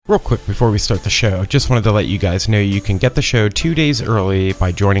Real quick before we start the show, just wanted to let you guys know you can get the show 2 days early by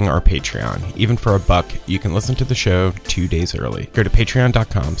joining our Patreon. Even for $1, you can listen to the show 2 days early. Go to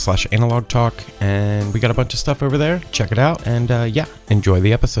patreon.com/analogtalk, and we got a bunch of stuff over there. Check it out, and enjoy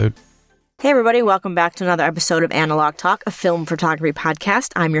the episode. Hey everybody, welcome back to another episode of Analog Talk, a film photography podcast.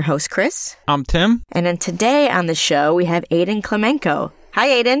 I'm your host, Chris. I'm Tim. And then today on the show, we have Aidan Klimenko. Hi,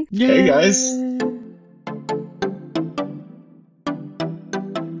 Aidan. Yay. Hey, guys.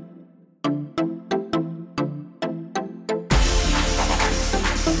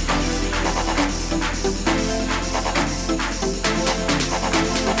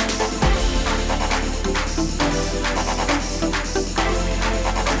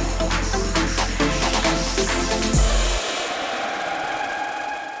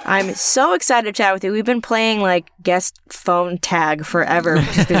 I'm so excited to chat with you. We've been playing like guest phone tag forever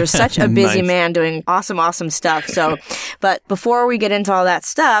because you're such a busy man doing awesome stuff. But before we get into all that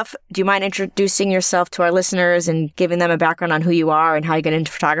stuff, do you mind introducing yourself to our listeners and giving them a background on who you are and how you get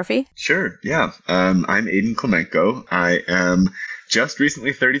into photography? Sure, yeah. I'm Aidan Klimenko. I am just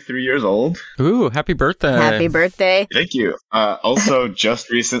recently 33 years old. Ooh, happy birthday. Happy birthday. Thank you. Also, just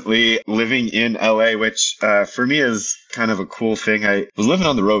recently living in LA, which for me is kind of a cool thing. I was living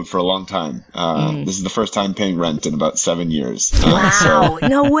on the road for a long time. This is the first time paying rent in about 7 years. Wow,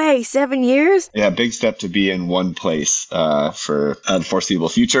 no way, 7 years? Yeah, big step to be in one place for the foreseeable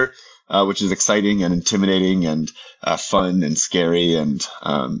future, which is exciting and intimidating and fun and scary and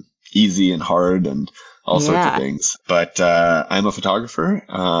easy and hard and all sorts of things. But I'm a photographer,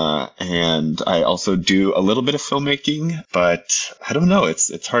 and I also do a little bit of filmmaking, but I don't know.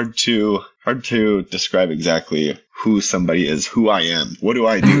 It's hard to describe exactly who somebody is, who I am. What do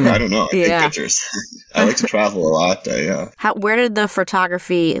I do? I don't know. I take pictures. I like to travel a lot. Where did the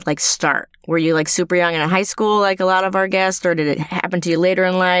photography start? Were you super young in high school like a lot of our guests, or did it happen to you later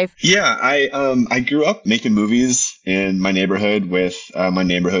in life? Yeah, I grew up making movies in my neighborhood with my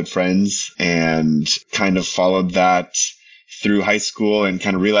neighborhood friends, and kind of followed that through high school and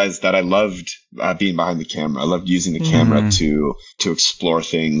kind of realized that I loved being behind the camera. I loved using the camera to explore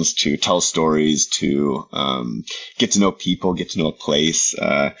things, to tell stories, to get to know people, get to know a place.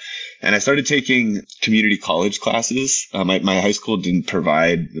 And I started taking community college classes. My high school didn't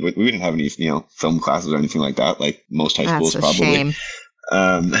provide, we didn't have any film classes or anything like that, like most high schools probably. Shame.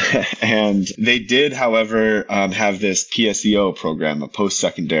 And they did, however, have this PSEO program, a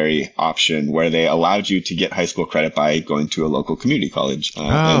post-secondary option, where they allowed you to get high school credit by going to a local community college.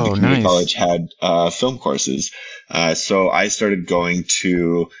 And the community college had film courses. So I started going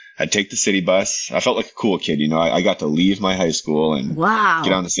to I'd take the city bus. I felt like a cool kid, I got to leave my high school and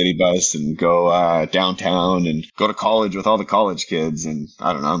get on the city bus and go downtown and go to college with all the college kids. And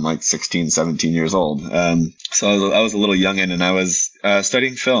I don't know, I'm like 16, 17 years old. So I was a little youngin', and I was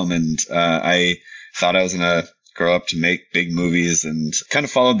studying film, and I thought I was going to grow up to make big movies, and kind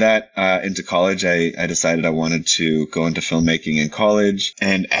of followed that into college. I decided I wanted to go into filmmaking in college.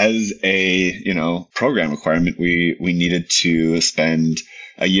 And as a, program requirement, we needed to spend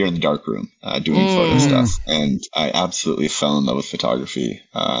a year in the darkroom doing photo stuff. And I absolutely fell in love with photography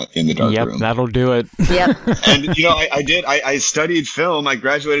in the darkroom. Yep, that'll do it. Yep. And, I studied film. I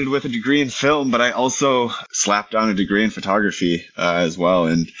graduated with a degree in film, but I also slapped on a degree in photography as well.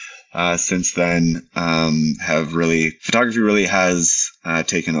 And since then, photography really has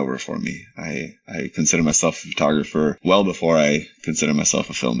taken over for me. I consider myself a photographer well before I consider myself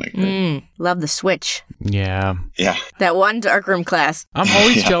a filmmaker. Love the switch. Yeah. Yeah. That one darkroom class. I'm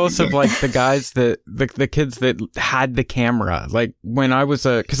always jealous of the guys the kids that had the camera. Like when I was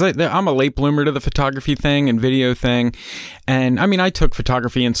because I'm a late bloomer to the photography thing and video thing. And I mean, I took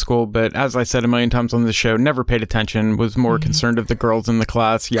photography in school, but as I said a million times on the show, never paid attention, was more concerned of the girls in the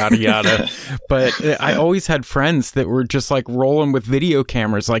class, yada, yada. But I always had friends that were just rolling with video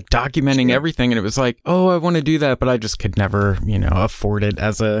cameras, documenting everything. And it was oh, I want to do that, but I just could never, afford it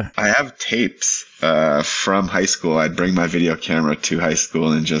I have tapes from high school. I'd bring my video camera to high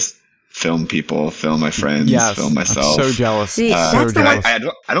school and just film people, film my friends, film myself. I'm so jealous. See, I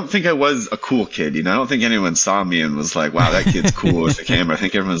don't think I was a cool kid. I don't think anyone saw me and was like, wow, that kid's cool with the camera. I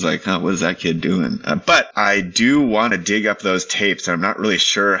think everyone's like, huh, what is that kid doing? But I do want to dig up those tapes. I'm not really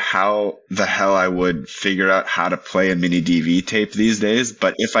sure how the hell I would figure out how to play a mini DV tape these days.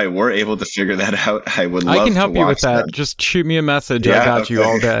 But if I were able to figure that out, I would love to watch I can help you with that. Them. Just shoot me a message. I got you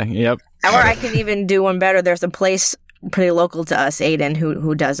all day. Yep. Or I can even do one better. There's a place pretty local to us, Aidan,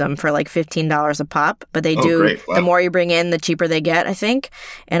 who does them for like $15 a pop. But they do, great. Wow. The more you bring in, the cheaper they get, I think.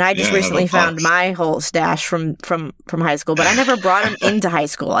 And I just recently found my whole stash from high school, but I never brought them into high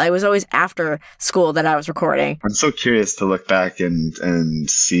school. I was always after school that I was recording. I'm so curious to look back and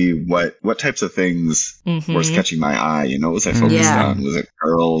see what types of things were catching my eye. You know, what was I focused on? Was it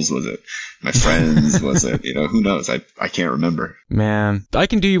girls? Was it my friends? Was it, who knows? I can't remember. Man, I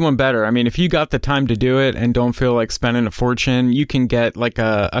can do you one better. I mean, if you got the time to do it and don't feel like spending a fortune, you can get like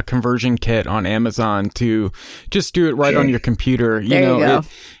a conversion kit on Amazon to just do it right on your computer. There you go.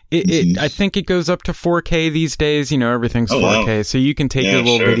 I think it goes up to 4K these days. Everything's 4K, wow. So you can take your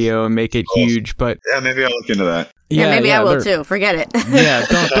little video and make it huge. But yeah, maybe I'll look into that. Yeah, maybe I will too. Forget it. Yeah,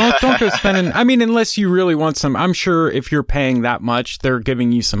 don't go spending. I mean, unless you really want some. I'm sure if you're paying that much, they're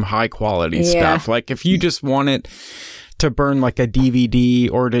giving you some high quality stuff. Like if you just want it to burn like a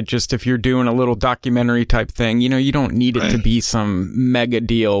DVD, or to just, if you're doing a little documentary type thing, you don't need it to be some mega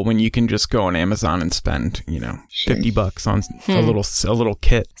deal when you can just go on Amazon and spend, $50 on a little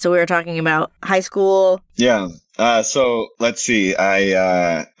kit. So we were talking about high school. Yeah. So let's see.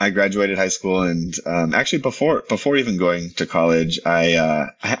 I graduated high school, and actually before even going to college,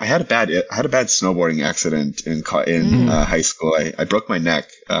 I had a bad snowboarding accident in high school. I broke my neck.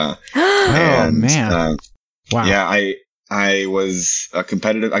 Oh man! Wow. Yeah, I was a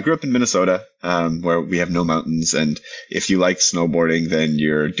competitive. I grew up in Minnesota, where we have no mountains, and if you like snowboarding, then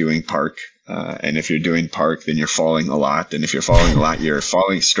you're doing park. And if you're doing park, then you're falling a lot. And if you're falling a lot, you're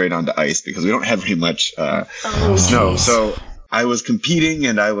falling straight onto ice because we don't have very much snow. So I was competing,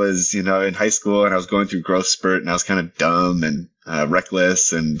 and I was, in high school, and I was going through growth spurt, and I was kind of dumb and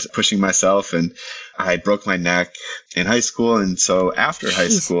reckless and pushing myself, and I broke my neck in high school. And so after high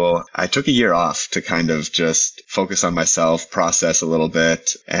school, I took a year off to kind of just focus on myself, process a little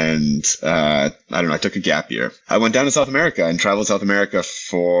bit. And I don't know, I took a gap year. I went down to South America and traveled South America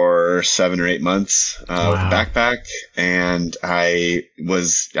for 7 or 8 months with a backpack. And I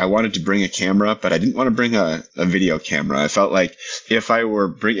wanted to bring a camera, but I didn't want to bring a video camera. I felt like if I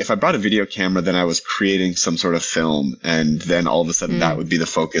brought a video camera, then I was creating some sort of film, and then all of a sudden that would be the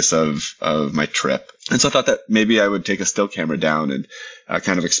focus of my trip. And so I thought that maybe I would take a still camera down and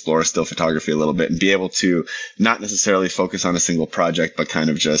kind of explore still photography a little bit, and be able to not necessarily focus on a single project, but kind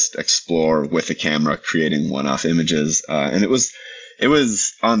of just explore with a camera, creating one-off images. And it was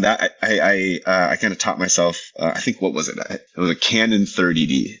on that. I kind of taught myself, I think, what was it? It was a Canon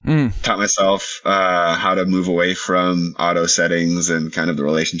 30D. Taught myself how to move away from auto settings and kind of the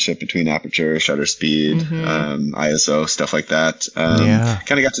relationship between aperture, shutter speed, ISO, stuff like that.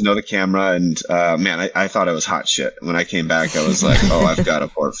 Kind of got to know the camera, and man, I thought I was hot shit. When I came back, I was like, oh, I've got a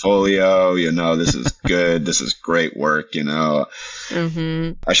portfolio, this is good. This is great work, I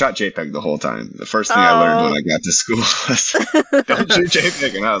shot JPEG the whole time. The first thing I learned when I got to school was don't shoot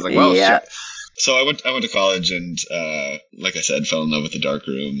JPEG, and I was like, well, shit. So I went to college, and like I said, fell in love with the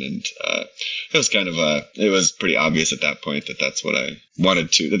darkroom, and it was it was pretty obvious at that point that that's what I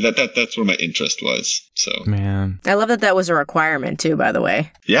wanted to. That's where my interest was. So man, I love that was a requirement too. By the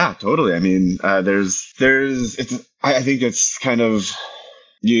way, yeah, totally. I mean, I think it's kind of.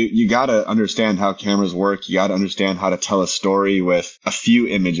 You got to understand how cameras work. You got to understand how to tell a story with a few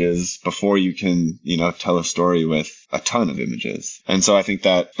images before you can, tell a story with a ton of images. And so I think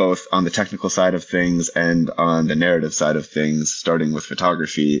that both on the technical side of things and on the narrative side of things, starting with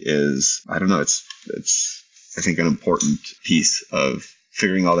photography is, I don't know, it's I think an important piece of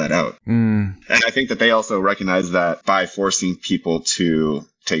figuring all that out. And I think that they also recognize that by forcing people to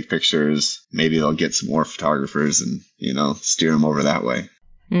take pictures, maybe they'll get some more photographers and, steer them over that way.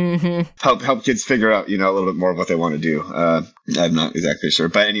 Help kids figure out, a little bit more of what they want to do. I'm not exactly sure,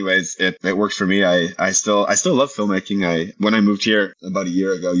 but anyways, it works for me. I still love filmmaking. When I moved here about a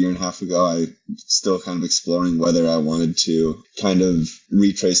year and a half ago, I still kind of exploring whether I wanted to kind of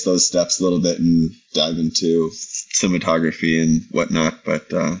retrace those steps a little bit and dive into cinematography and whatnot.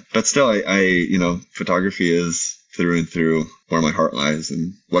 But still, I photography is through and through where my heart lies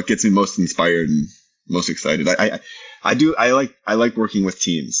and what gets me most inspired and most excited. I like working with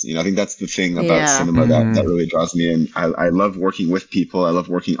teams. I think that's the thing about cinema that really draws me in. I love working with people. I love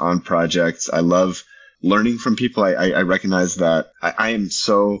working on projects. I love learning from people. I recognize that I am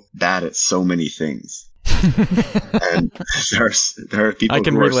so bad at so many things. And there are people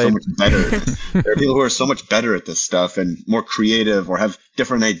who are so much better. There are people who are so much better at this stuff and more creative or have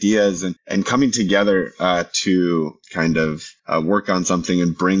different ideas, and coming together to kind of work on something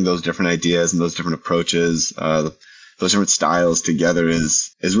and bring those different ideas and those different approaches, those different styles together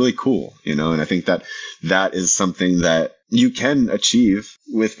is really cool, and I think that is something that you can achieve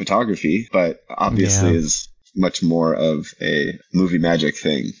with photography, but obviously is much more of a movie magic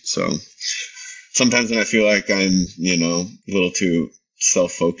thing. So sometimes when I feel like I'm, a little too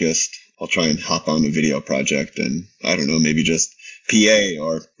self-focused, I'll try and hop on a video project and, I don't know, maybe just PA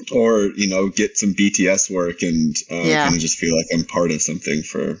or get some BTS work and kind of just feel like I'm part of something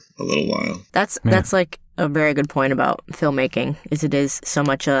for a little while. That's like a very good point about filmmaking, is it is so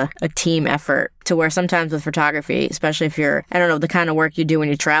much a team effort, to where sometimes with photography, especially if you're, I don't know, the kind of work you do when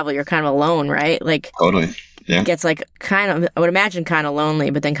you travel, you're kind of alone, right? Like, totally. Yeah. It gets like kind of, I would imagine, kind of lonely,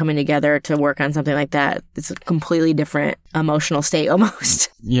 but then coming together to work on something like that, it's a completely different emotional state almost.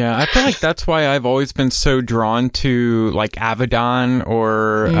 Yeah, I feel like that's why I've always been so drawn to like Avedon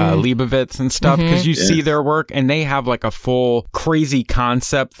or Leibovitz and stuff, because you see their work and they have like a full crazy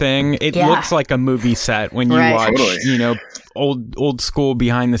concept thing. It looks like a movie set when you watch, old school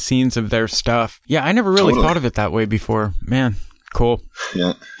behind the scenes of their stuff. Yeah, I never really thought of it that way before. Man. Cool.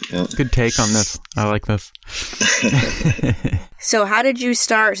 Yeah. Good take on this. I like this. So how did you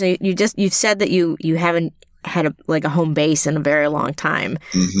start? So you've said that you haven't had a home base in a very long time.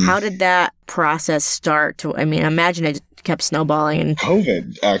 Mm-hmm. How did that process start? I imagine it kept snowballing. And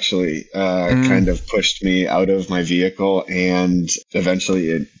COVID actually kind of pushed me out of my vehicle and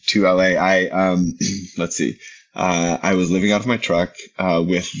eventually to LA. Let's see. I was living out of my truck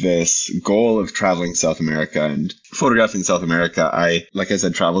with this goal of traveling South America and photographing South America. Like I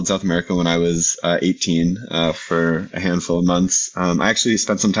said, traveled South America when I was 18 for a handful of months. I actually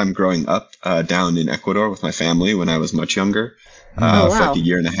spent some time growing up down in Ecuador with my family when I was much younger. For like a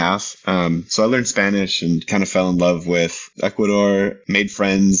year and a half. So I learned Spanish and kind of fell in love with Ecuador, made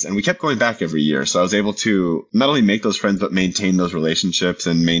friends, and we kept going back every year. So I was able to not only make those friends, but maintain those relationships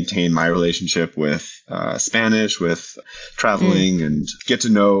and maintain my relationship with Spanish, with traveling, and get to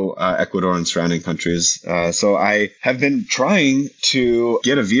know Ecuador and surrounding countries. So I have been trying to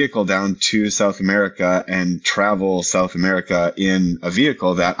get a vehicle down to South America and travel South America in a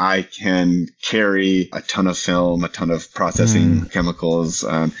vehicle that I can carry a ton of film, a ton of processing chemicals,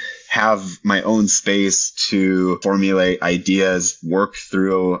 have my own space to formulate ideas, work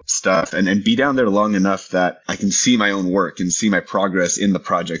through stuff, and be down there long enough that I can see my own work and see my progress in the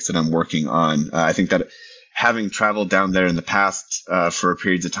projects that I'm working on. I think that having traveled down there in the past for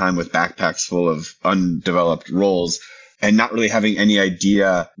periods of time with backpacks full of undeveloped rolls, and not really having any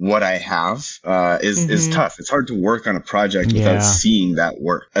idea what I have is tough. It's hard to work on a project without seeing that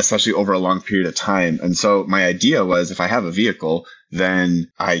work, especially over a long period of time. And so my idea was, if I have a vehicle,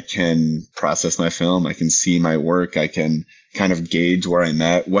 then I can process my film. I can see my work. I can kind of gauge where I'm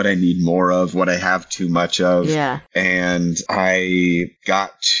at, what I need more of, what I have too much of. Yeah. And I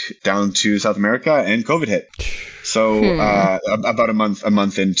got down to South America and COVID hit. So about a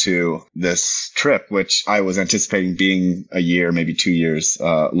month into this trip, which I was anticipating being a year, maybe 2 years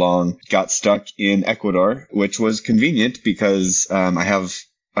long, got stuck in Ecuador, which was convenient because I have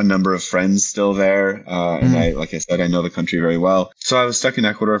a number of friends still there. And like I said, I know the country very well. So I was stuck in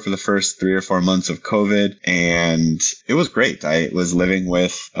Ecuador for the first 3 or 4 months of COVID, and it was great. I was living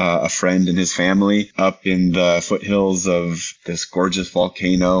with a friend and his family up in the foothills of this gorgeous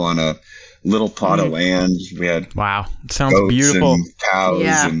volcano on a little plot of land. We had it sounds beautiful. And cows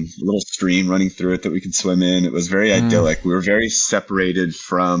and a little stream running through it that we could swim in. It was very idyllic. We were very separated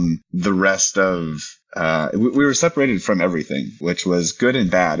from the rest of we were separated from everything, which was good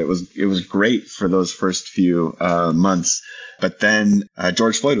and bad. It was great for those first few months. But then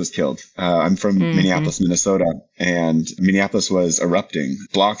George Floyd was killed. I'm from Minneapolis, Minnesota, and Minneapolis was erupting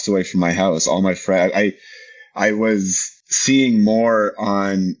blocks away from my house. All my friends, I was seeing more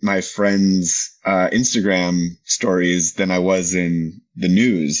on my friends' Instagram stories than I was in the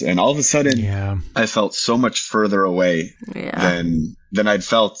news. And all of a sudden, I felt so much further away than I'd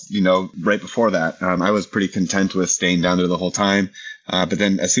felt, right before that. I was pretty content with staying down there the whole time. But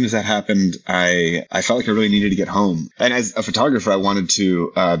then as soon as that happened, I felt like I really needed to get home. And as a photographer, I wanted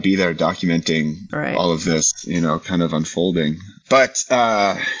to be there documenting all of this, kind of unfolding. But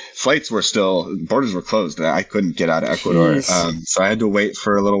flights were borders were closed. I couldn't get out of Ecuador. So I had to wait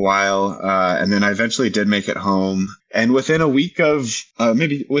for a little while. And then I eventually did make it home. And within a week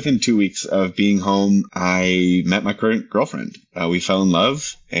maybe within 2 weeks of being home, I met my current girlfriend. We fell in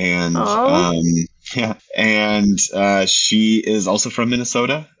love, and she is also from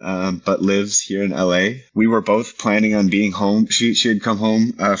Minnesota, but lives here in LA. We were both planning on being home. She had come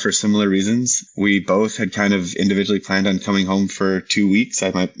home for similar reasons. We both had kind of individually planned on coming home for 2 weeks.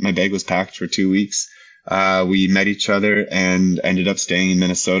 My bag was packed for 2 weeks. We met each other and ended up staying in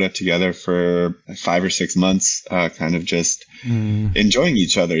Minnesota together for 5 or 6 months, kind of just enjoying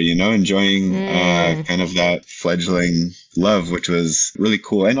each other, enjoying kind of that fledgling love, which was really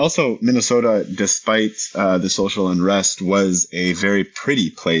cool. And also Minnesota, despite the social unrest, was a very pretty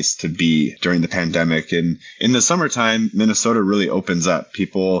place to be during the pandemic. And in the summertime, Minnesota really opens up.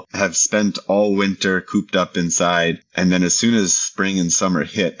 People have spent all winter cooped up inside. And then as soon as spring and summer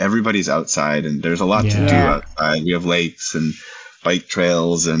hit, everybody's outside, and there's a lot to do outside. We have lakes and bike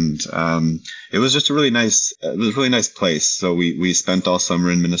trails, and it was just a really nice place. So we spent all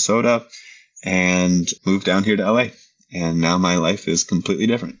summer in Minnesota and moved down here to LA. And now my life is completely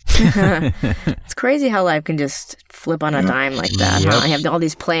different. It's crazy how life can just flip on a dime like that. Huh? I have all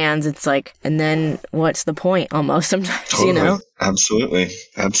these plans. It's like, and then what's the point almost sometimes, Totally.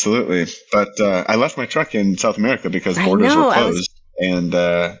 Absolutely. But I left my truck in South America because borders were closed. And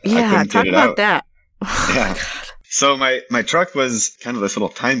I couldn't get it out. That. Yeah. So my truck was kind of this little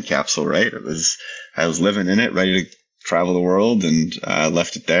time capsule, right? I was living in it, ready to travel the world, and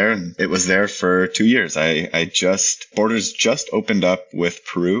left it there, and it was there for 2 years. Borders just opened up with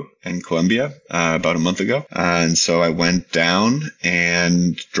Peru and Colombia about a month ago, and so I went down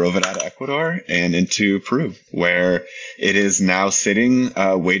and drove it out of Ecuador and into Peru, where it is now sitting,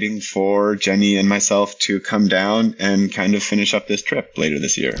 waiting for Jenny and myself to come down and kind of finish up this trip later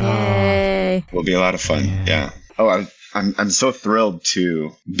this year. Yay. Will be a lot of fun. Yeah. Oh, I'm so thrilled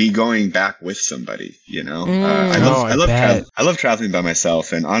to be going back with somebody, I love traveling by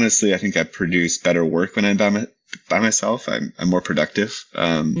myself, and honestly, I think I produce better work when I'm by myself. I'm more productive.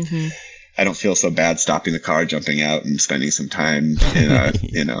 I don't feel so bad stopping the car, jumping out, and spending some time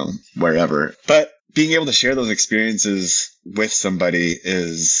wherever. But being able to share those experiences with somebody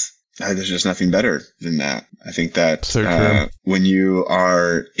is there's just nothing better than that. I think that when you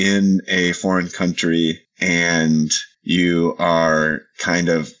are in a foreign country and you are kind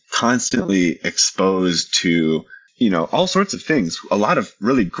of constantly exposed to, all sorts of things, a lot of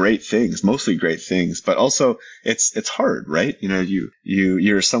really great things, mostly great things, but also it's hard, right?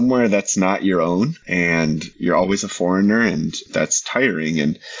 You're somewhere that's not your own, and you're always a foreigner, and that's tiring.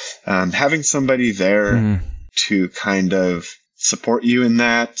 And having somebody there to kind of support you in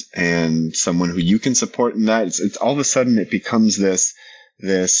that, and someone who you can support in that, it's all of a sudden it becomes this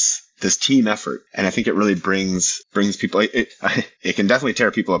team effort. And I think it really brings people, it can definitely tear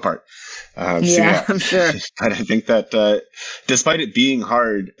people apart. I'm sure. But I think that despite it being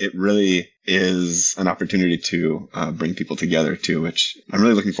hard, it really is an opportunity to bring people together too, which I'm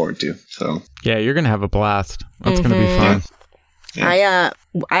really looking forward to. So yeah, you're going to have a blast. That's going to be fun. Yeah.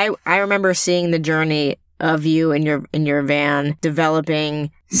 I remember seeing the journey of you in your van,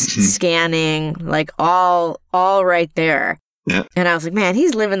 developing, scanning, like all right there. Yeah. And I was like, man,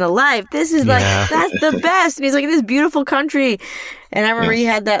 he's living the life. This is that's the best. And he's like, in this beautiful country. And I remember you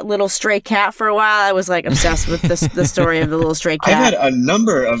had that little stray cat for a while. I was like obsessed with the story of the little stray cat. I had a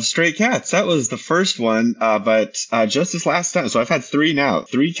number of stray cats. That was the first one. But just this last time, so I've had 3 now.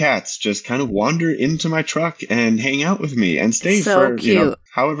 3 cats just kind of wander into my truck and hang out with me and stay for cute.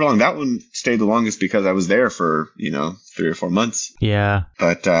 However long. That one stayed the longest because I was there for 3 or 4 months. Yeah.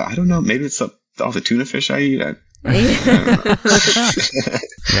 But I don't know. Maybe it's all the tuna fish I eat. Man,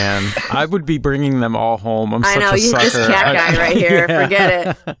 I would be bringing them all home. I'm I such know, a you sucker. this cat guy right here.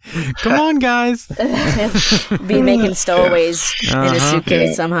 Forget it. Come on, guys. Be making stowaways in a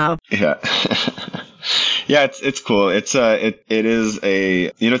suitcase somehow. Yeah. Yeah, it's cool. It's a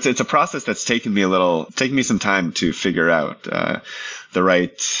process that's taken me some time to figure out the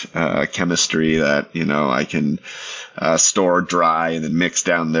right chemistry that I can store dry and then mix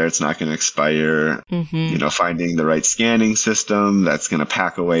down there. It's not going to expire. Finding the right scanning system that's going to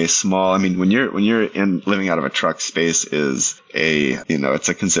pack away small. I mean, when you're living out of a truck, space is it's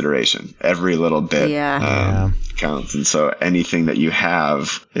a consideration. Every little bit counts, and so anything that you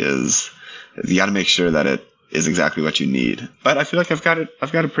have you got to make sure that it is exactly what you need. But I feel like I've got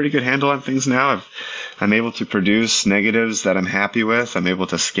a pretty good handle on things now. I'm able to produce negatives that I'm happy with. I'm able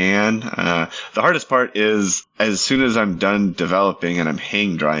to scan. The hardest part is as soon as I'm done developing and I'm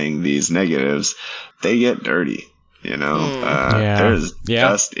hang drying these negatives, they get dirty. There's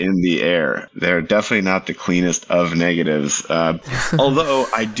dust in the air. They're definitely not the cleanest of negatives. Although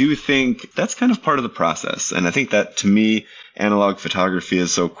I do think that's kind of part of the process. And I think that to me, analog photography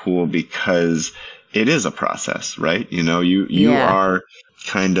is so cool because it is a process, right? You are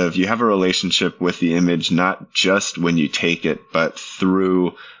you have a relationship with the image, not just when you take it, but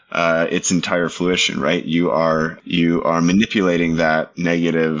through its entire fruition, right? You are manipulating that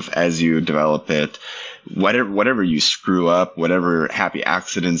negative as you develop it. Whatever you screw up, whatever happy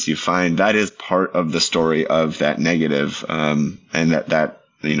accidents you find, that is part of the story of that negative, and that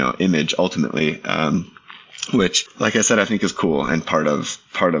image ultimately. which, like I said, I think is cool and part of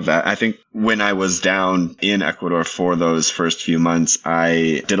that. I think when I was down in Ecuador for those first few months,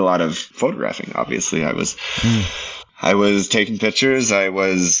 I did a lot of photographing. Obviously, I was taking pictures. I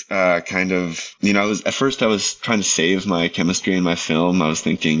was at first I was trying to save my chemistry in my film. I was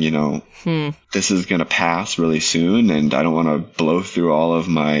thinking, this is going to pass really soon, and I don't want to blow through all of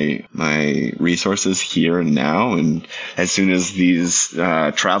my resources here and now. And as soon as these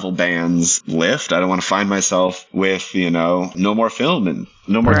travel bans lift, I don't want to find myself with, no more film and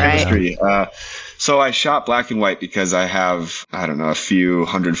no more chemistry. So I shot black and white because I have, a few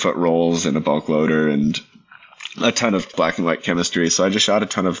 100-foot rolls and a bulk loader and a ton of black and white chemistry. So I just shot a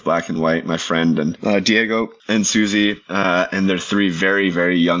ton of black and white. My friend and Diego and Susie, and they're 3 very,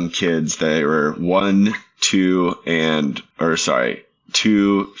 very young kids. They were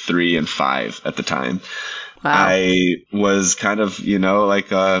 2, 3, and 5 at the time. Wow. I was kind of,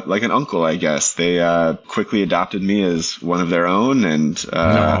 like an uncle, I guess. They quickly adopted me as one of their own, and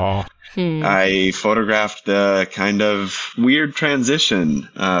I photographed the kind of weird transition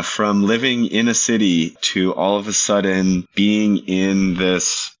from living in a city to all of a sudden being in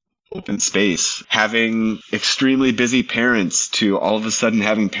this open space, having extremely busy parents to all of a sudden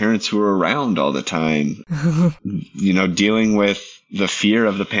having parents who are around all the time, dealing with the fear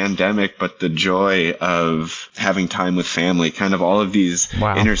of the pandemic, but the joy of having time with family, kind of all of these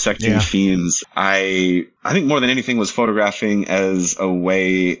intersecting themes. I think more than anything was photographing as a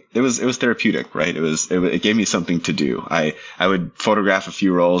way, it was therapeutic, right? It gave me something to do. I would photograph a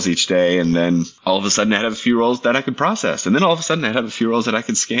few rolls each day, and then all of a sudden I'd have a few rolls that I could process. And then all of a sudden I'd have a few rolls that I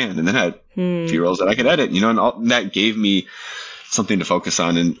could scan, and then I had a few rolls that I could edit, and all that gave me something to focus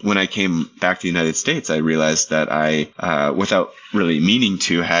on. And when I came back to the United States, I realized that I, without really meaning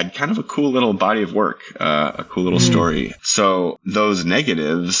to, had kind of a cool little body of work, a cool little story. So those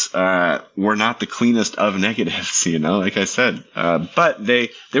negatives were not the cleanest of negatives, like I said. But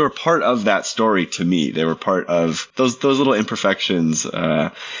they were part of that story to me. They were part of those little imperfections,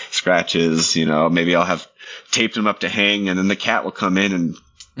 scratches, maybe I'll have taped them up to hang, and then the cat will come in and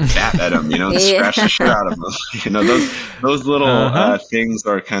bat at him, and scratch the shit out of him. Those little things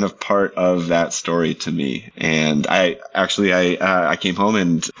are kind of part of that story to me. And I came home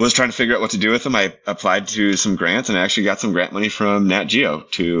and was trying to figure out what to do with them. I applied to some grants, and I actually got some grant money from Nat Geo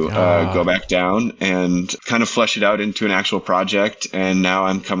to go back down and kind of flesh it out into an actual project. And now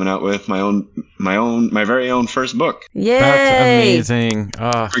I'm coming out with my very own first book. Yay! That's amazing.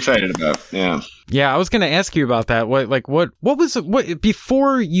 I'm excited about. Yeah. Yeah, I was going to ask you about that. What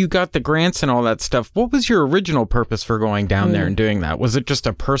before you got the grants and all that stuff, what was your original purpose for going down there and doing that? Was it just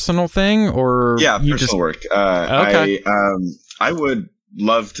a personal thing, or personal work? Okay. I would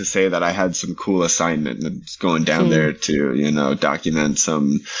love to say that I had some cool assignment going down there to, document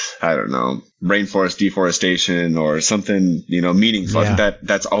some, rainforest deforestation or something, meaningful. Yeah. I think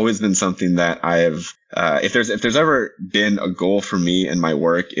that's always been something that I have, if there's ever been a goal for me in my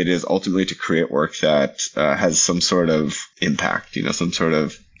work, it is ultimately to create work that, has some sort of impact, some sort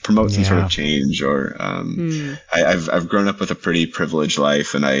of promote some sort of change, or, I've grown up with a pretty privileged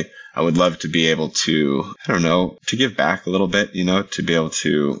life, and I would love to be able to, to give back a little bit, to be able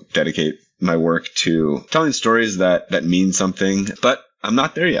to dedicate my work to telling stories that mean something, but I'm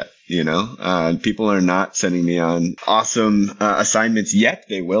not there yet. People are not sending me on awesome assignments yet.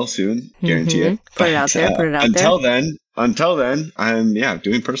 They will soon, guarantee it. Put it out there. Until then, I'm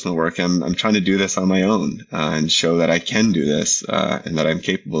doing personal work. I'm trying to do this on my own and show that I can do this and that I'm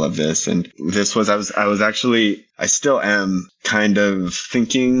capable of this. And this was I still am kind of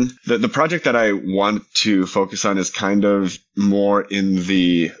thinking that the project that I want to focus on is kind of more in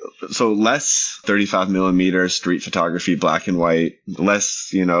less 35 millimeter street photography, black and white,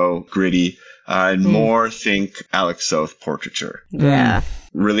 less, gritty, and more think Alex Soth portraiture. Yeah.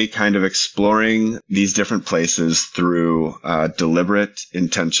 Really kind of exploring these different places through deliberate,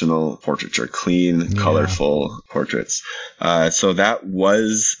 intentional portraiture, clean, colorful portraits. So that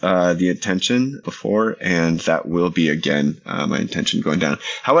was the intention before, and that will be again my intention going down.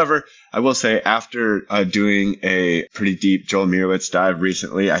 However, I will say, after doing a pretty deep Joel Mirowitz dive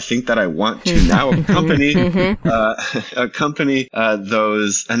recently, I think that I want to now accompany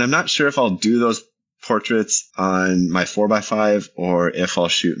those, and I'm not sure if I'll do those portraits on my 4x5 or if I'll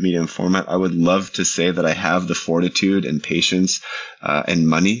shoot medium format. I would love to say that I have the fortitude and patience and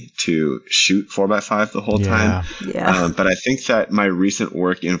money to shoot 4x5 the whole time. Yeah. But I think that my recent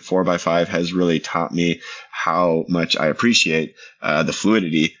work in 4x5 has really taught me how much I appreciate the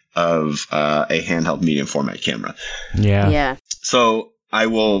fluidity of a handheld medium format camera. Yeah. So I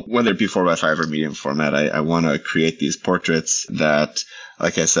will, whether it be 4x5 or medium format, I want to create these portraits that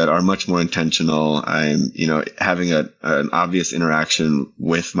like I said, are much more intentional. I'm, having an obvious interaction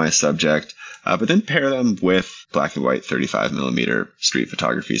with my subject, but then pair them with black and white 35 millimeter street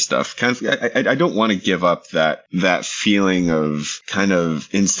photography stuff. Kind of, I don't want to give up that feeling of kind of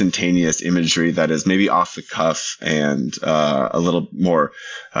instantaneous imagery that is maybe off the cuff and a little more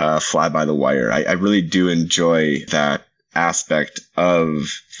fly by the wire. I really do enjoy that aspect of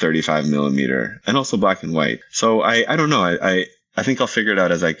 35 millimeter and also black and white. So I don't know. I think I'll figure it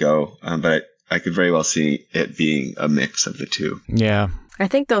out as I go, but I could very well see it being a mix of the two. Yeah. I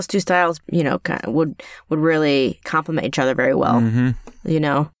think those two styles, kind of would really complement each other very well.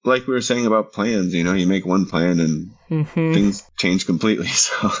 Mm-hmm. Like we were saying about plans, you make one plan and things change completely.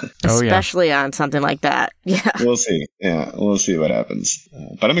 So, especially on something like that. Yeah, we'll see. Yeah, we'll see what happens.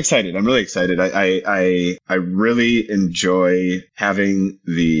 But I'm excited. I'm really excited. I really enjoy having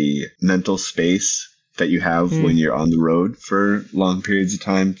the mental space that you have when you're on the road for long periods of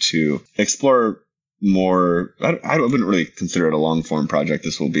time to explore more. I wouldn't really consider it a long form project.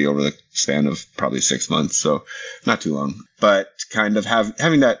 This will be over the span of probably 6 months, so not too long. But kind of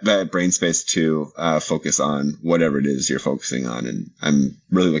having that brain space to focus on whatever it is you're focusing on, and I'm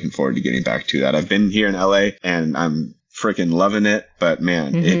really looking forward to getting back to that. I've been here in LA and I'm freaking loving it, but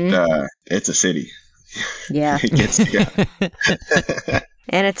man, it's a city. Yeah,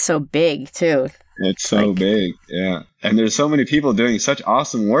 and it's so big too. It's so big, yeah. And there's so many people doing such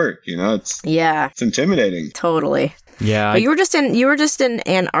awesome work, it's intimidating. Totally. Yeah. But you were just in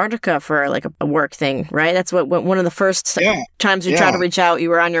Antarctica for like a work thing, right? That's what one of the first times you tried to reach out, you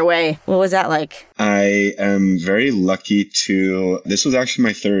were on your way. What was that like? I am very lucky this was actually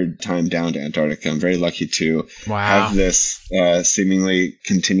my third time down to Antarctica. I'm very lucky to have this seemingly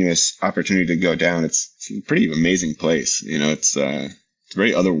continuous opportunity to go down. It's a pretty amazing place. It's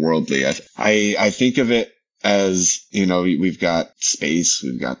very otherworldly. I think of it as, we've got space,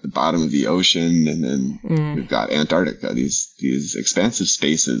 we've got the bottom of the ocean, and then we've got Antarctica, these expansive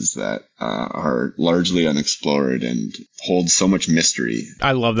spaces that are largely unexplored and hold so much mystery.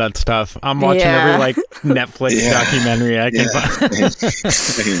 I love that stuff. I'm watching every Netflix documentary I can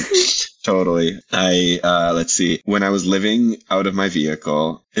find. Totally. Let's see. When I was living out of my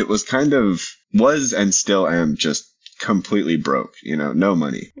vehicle, it was and still am just completely broke, no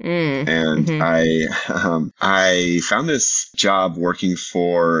money. And I found this job working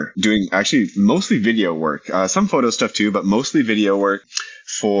for doing actually mostly video work, some photo stuff too, but mostly video work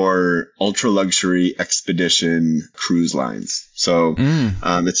for ultra luxury expedition cruise lines. So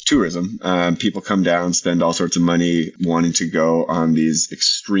it's tourism. People come down, spend all sorts of money wanting to go on these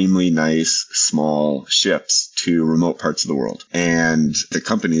extremely nice small ships to remote parts of the world. And the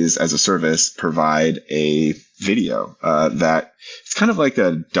companies as a service provide a video that it's kind of like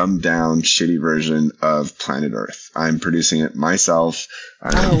a dumbed down shitty version of Planet Earth. I'm producing it myself.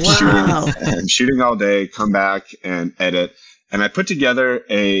 I'm shooting all day, come back and edit. And I put together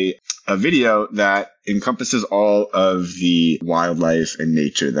a video that encompasses all of the wildlife and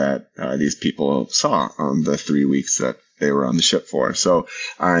nature that these people saw on the 3 weeks that they were on the ship for. So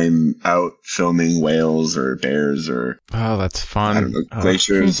I'm out filming whales or bears or that's fun. I don't know,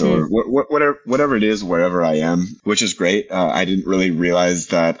 glaciers or whatever it is, wherever I am, which is great. I didn't really realize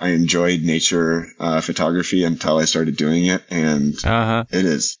that I enjoyed nature photography until I started doing it, and it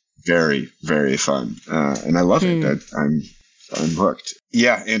is very, very fun, and I love it. I'm hooked.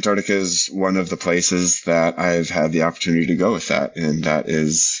 Yeah, Antarctica is one of the places that I've had the opportunity to go with that, and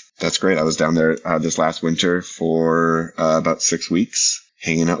that's great. I was down there this last winter for about 6 weeks,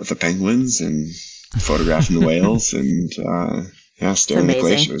 hanging out with the penguins and photographing the whales and staring at the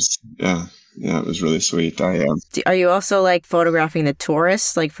glaciers. Yeah, it was really sweet. Are you also photographing the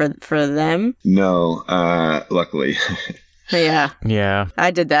tourists, for them? No, luckily. Yeah.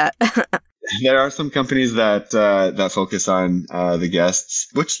 I did that. There are some companies that focus on the guests,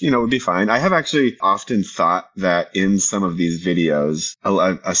 which would be fine. I have actually often thought that in some of these videos,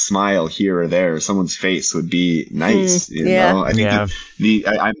 a smile here or there, someone's face would be nice. You know, I think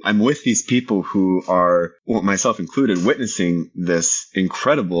I'm with these people who are, myself included, witnessing this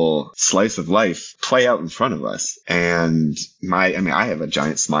incredible slice of life play out in front of us. And I have a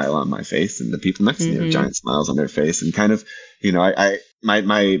giant smile on my face, and the people next to me have giant smiles on their face, and kind of,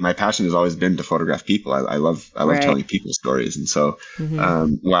 my passion has always been to photograph people. I love telling people stories. And so,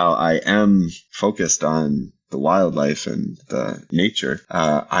 while I am focused on the wildlife and the nature,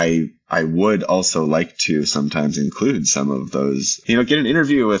 I would also like to sometimes include some of those, get an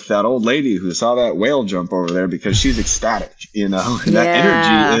interview with that old lady who saw that whale jump over there because she's ecstatic, and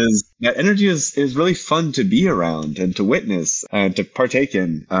that energy is really fun to be around and to witness and to partake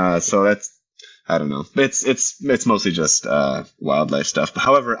in. So I don't know. It's mostly just wildlife stuff.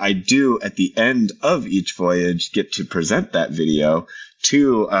 However, I do at the end of each voyage get to present that video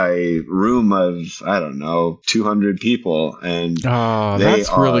to a room of, I don't know, 200 people, and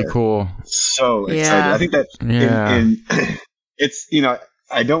that's really cool. So excited. I think that it's,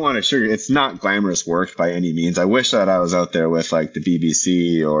 I don't want to sugar. It's not glamorous work by any means. I wish that I was out there with like the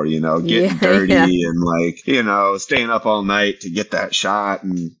BBC or, getting dirty and like, staying up all night to get that shot.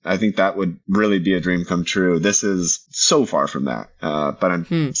 And I think that would really be a dream come true. This is so far from that. But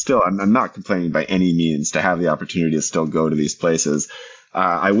I'm not complaining by any means to have the opportunity to still go to these places.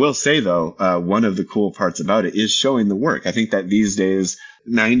 I will say, though, one of the cool parts about it is showing the work. I think that these days,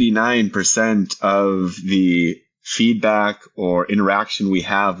 99% of the feedback or interaction we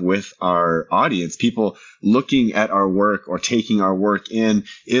have with our audience, people looking at our work or taking our work in,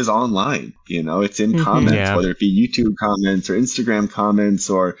 is online. It's in comments, whether it be YouTube comments or Instagram comments,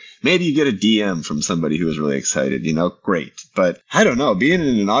 or maybe you get a DM from somebody who is really excited, great. But I don't know, being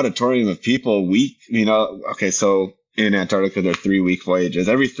in an auditorium of people so in Antarctica, there are 3-week voyages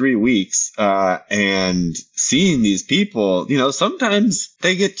every 3 weeks, and seeing these people, sometimes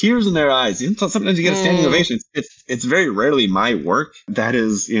they get tears in their eyes. Sometimes you get a standing ovation. It's very rarely my work that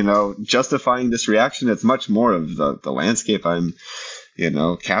is, justifying this reaction. It's much more of the landscape I'm,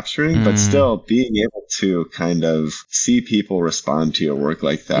 capturing, but still being able to kind of see people respond to your work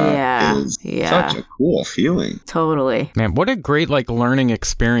like that is such a cool feeling. Totally. Man, what a great learning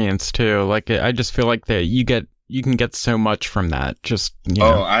experience too. I just feel like that you can get so much from that. Just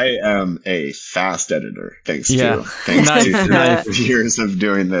I am a fast editor, thanks to years of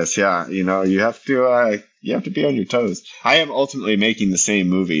doing this. Yeah, you have to be on your toes. I am ultimately making the same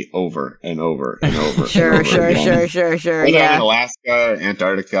movie over and over and over. Sure. Whether I'm in Alaska,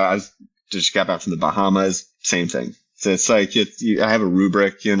 Antarctica, I just got back from the Bahamas. Same thing. So it's like I have a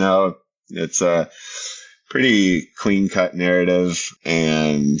rubric. It's a pretty clean cut narrative,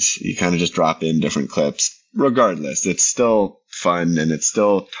 and you kind of just drop in different clips. Regardless, it's still fun and it's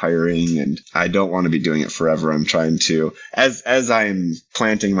still tiring, and I don't want to be doing it forever. I'm trying to, as I'm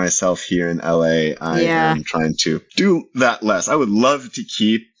planting myself here in LA, I am trying to do that less. I would love to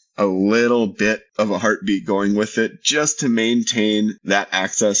keep a little bit of a heartbeat going with it, just to maintain that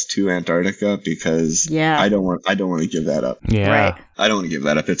access to Antarctica, because I don't want to give that up. Right. I don't want to give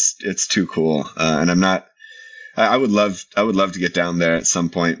that up. It's too cool, and I'm not. I would love to get down there at some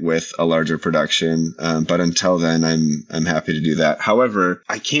point with a larger production, but until then, I'm happy to do that. However,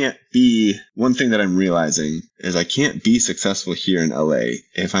 one thing that I'm realizing is I can't be successful here in LA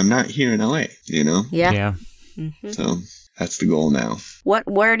if I'm not here in LA. Yeah. Mm-hmm. So that's the goal now.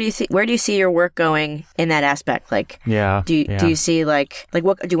 Where do you see your work going in that aspect? Do you see what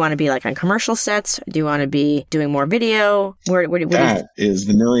do you want to be on commercial sets? Do you want to be doing more video? That is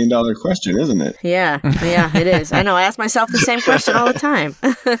the $1 million question, isn't it? Yeah, it is. I know. I ask myself the same question all the time.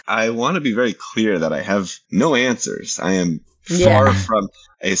 I want to be very clear that I have no answers. I am far from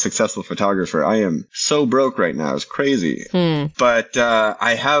a successful photographer. I am so broke right now. It's crazy. But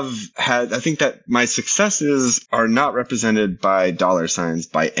I think that my successes are not represented by dollar signs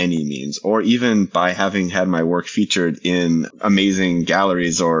by any means, or even by having had my work featured in amazing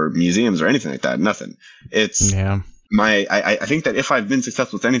galleries or museums or anything like that. Nothing. It's I think that if I've been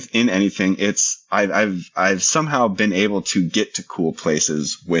successful in anything, it's I've somehow been able to get to cool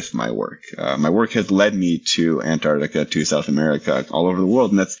places with my work. My work has led me to Antarctica, to South America, all over the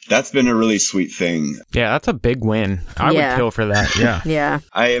world, and that's been a really sweet thing. Yeah, that's a big win. I would kill for that. Yeah. Yeah.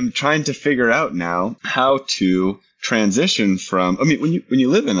 I am trying to figure out now how to transition from. I mean, when you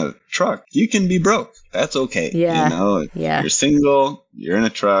live in a truck, you can be broke. That's okay. Yeah. You're single. You're in a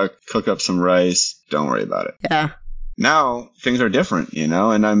truck. Cook up some rice. Don't worry about it. Yeah. Now things are different, and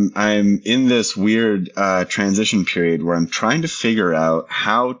I'm in this weird transition period where I'm trying to figure out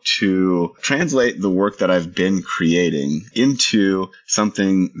how to translate the work that I've been creating into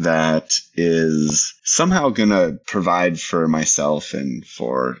something that is somehow going to provide for myself and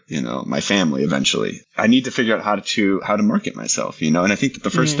for, my family eventually. I need to figure out how to market myself, and I think that the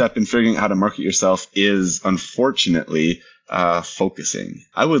first step in figuring out how to market yourself is, unfortunately, focusing.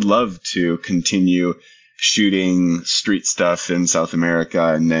 I would love to continue shooting street stuff in South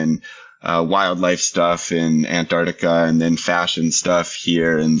America, and then wildlife stuff in Antarctica, and then fashion stuff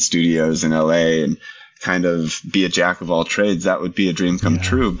here in studios in LA, and kind of be a jack of all trades. That would be a dream come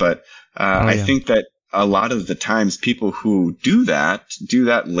true. But I think that a lot of the times people who do that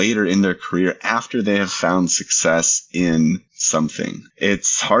later in their career after they have found success in something.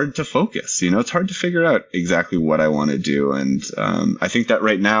 It's hard to focus, it's hard to figure out exactly what I want to do. And I think that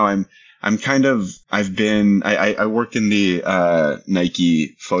right now I work in the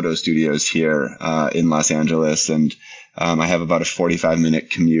Nike photo studios here in Los Angeles, and I have about a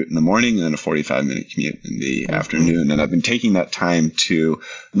 45-minute commute in the morning and then a 45-minute commute in the afternoon. And I've been taking that time to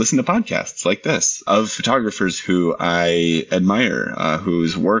listen to podcasts like this of photographers who I admire,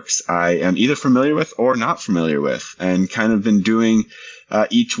 whose works I am either familiar with or not familiar with, and kind of been doing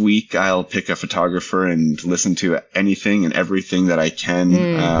each week I'll pick a photographer and listen to anything and everything that I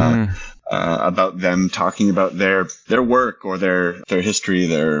can about them, talking about their work or their history,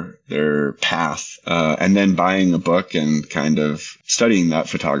 their path, and then buying a book and kind of studying that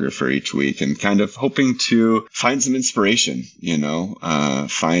photographer each week and kind of hoping to find some inspiration,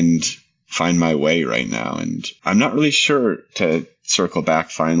 find my way right now. And I'm not really sure, to circle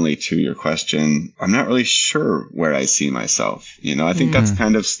back finally to your question, I'm not really sure where I see myself. I think that's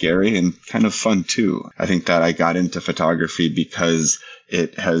kind of scary and kind of fun too. I think that I got into photography because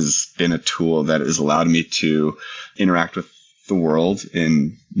it has been a tool that has allowed me to interact with the world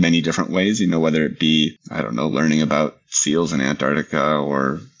in many different ways, whether it be, I don't know, learning about seals in Antarctica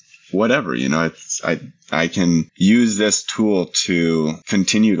or whatever, I can use this tool to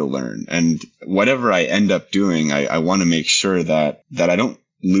continue to learn. And whatever I end up doing, I want to make sure that I don't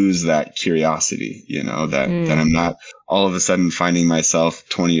lose that curiosity, that I'm not all of a sudden finding myself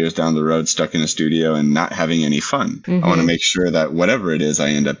 20 years down the road stuck in a studio and not having any fun. I want to make sure that whatever it is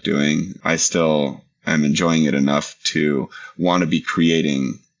I end up doing, I still am enjoying it enough to want to be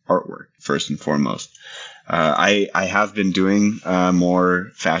creating artwork first and foremost. I have been doing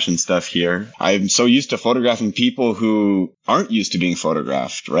more fashion stuff here. I'm so used to photographing people who aren't used to being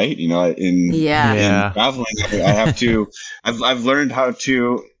photographed, right? In traveling, I have to. I've learned how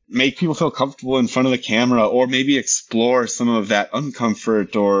to make people feel comfortable in front of the camera, or maybe explore some of that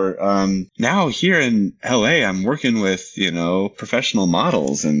uncomfort. Or now here in LA, I'm working with professional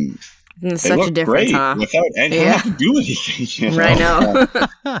models, and it's they such look a difference, great huh? without any have to do anything. Right now.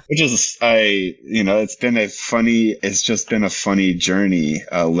 Which is, it's just been a funny journey,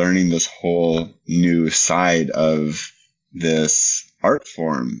 learning this whole new side of this art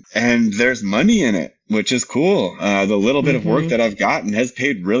form. And there's money in it, which is cool. The little bit of work that I've gotten has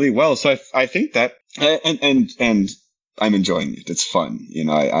paid really well. So I think that, and I'm enjoying it. It's fun.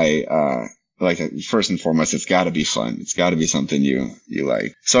 First and foremost, it's got to be fun. It's got to be something you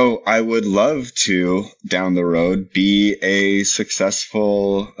like. So I would love to, down the road, be a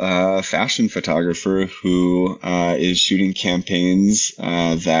successful fashion photographer who is shooting campaigns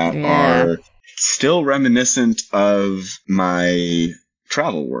that are still reminiscent of my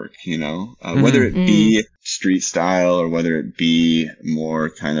travel work, whether it be street style or whether it be more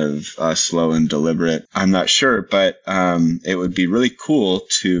kind of slow and deliberate. I'm not sure, but it would be really cool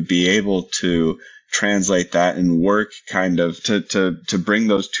to be able to translate that and work kind of to bring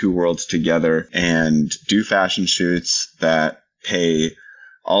those two worlds together and do fashion shoots that pay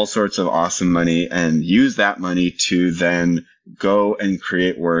all sorts of awesome money and use that money to then go and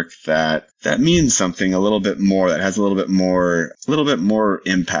create work that means something a little bit more, that has a little bit more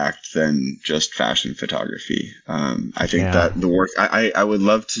impact than just fashion photography. I think that the work, I would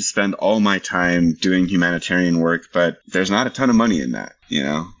love to spend all my time doing humanitarian work, but there's not a ton of money in that,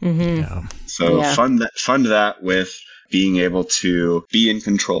 So fund that with being able to be in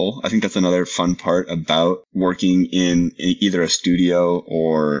control. I think that's another fun part about working in either a studio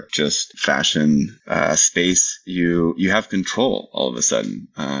or just fashion space. You have control all of a sudden.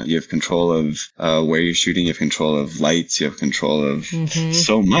 You have control of where you're shooting. You have control of lights. You have control of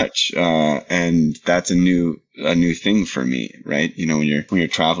so much, and that's a new thing for me, right? When you're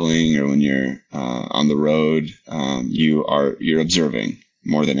traveling or when you're on the road, you're observing.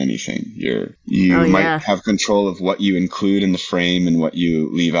 More than anything, you might have control of what you include in the frame and what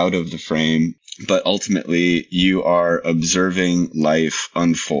you leave out of the frame, but ultimately you are observing life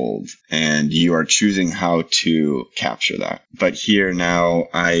unfold and you are choosing how to capture that. But here now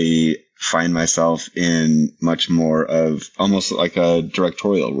I find myself in much more of almost like a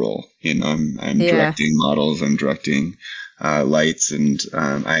directorial role. I'm directing models, I'm directing lights, and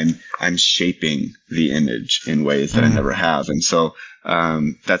I'm shaping the image in ways that I never have. And so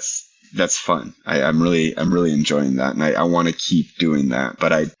that's fun. I'm really enjoying that, and I want to keep doing that.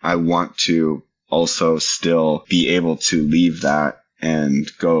 But I want to also still be able to leave that and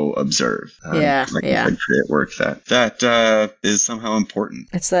go observe. And create work that is somehow important.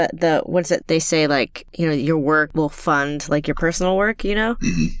 It's the what's it they say, like, your work will fund like your personal work, Like,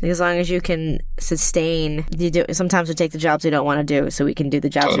 as long as you can sustain, sometimes we take the jobs we don't want to do so we can do the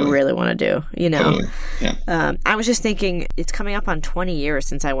jobs we really want to do, Totally. Yeah. I was just thinking, it's coming up on 20 years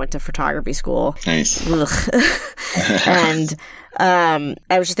since I went to photography school. Nice. And I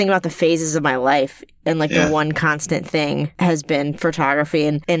was just thinking about the phases of my life, and like Yeah. the one constant thing has been photography,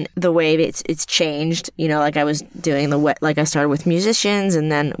 and the way it's changed. You know, like I was doing like I started with musicians,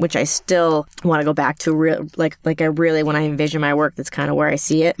 and then which I still want to go back to like I really, when I envision my work, that's kind of where I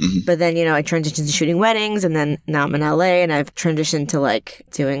see it. Mm-hmm. But then, you know, I transitioned to shooting weddings, and then now I'm in LA, and I've transitioned to like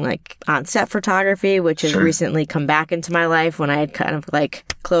doing like on set photography, which has Sure. recently come back into my life when I had kind of like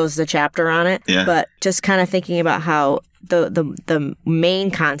closed the chapter on it. Yeah. But just kind of thinking about how the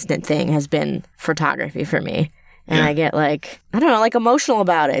main constant thing has been photography for me. And Yeah. I get like, I don't know, like emotional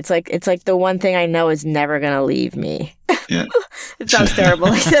about it. It's like the one thing I know is never going to leave me. Yeah. It sounds terrible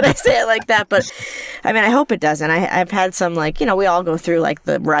that I say it like that, but I mean, I hope it doesn't. I've had some, like, you know, we all go through like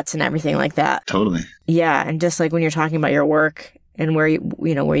the ruts and everything like that. Totally. Yeah. And just like when you're talking about your work and where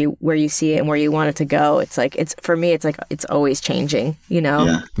you see it and where you want it to go, it's like, for me, it's like, it's always changing, you know?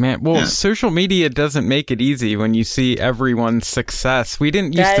 Yeah. Man, well, Yeah. social media doesn't make it easy when you see everyone's success. We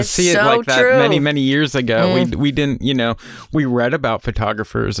didn't used That to is see it so like that true. many years ago. We didn't, you know, we read about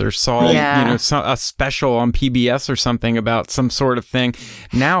photographers or saw, Yeah. you know, a special on PBS or something about some sort of thing.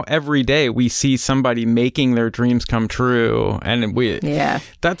 Now, every day we see somebody making their dreams come true. And Yeah.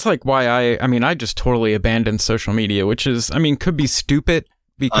 that's like why I just totally abandoned social media, which is, I mean, could be stupid.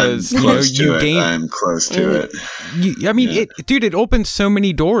 Because I'm close to you it. gain, I'm close to it. it opens so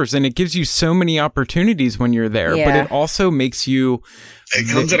many doors and it gives you so many opportunities when you're there. Yeah. But it also makes you. It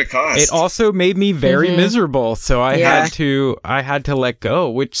comes at a cost. It also made me very miserable, so I Yeah. had to let go,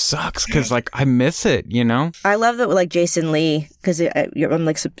 which sucks because like I miss it, you know. I love that, like Jason Lee, because I'm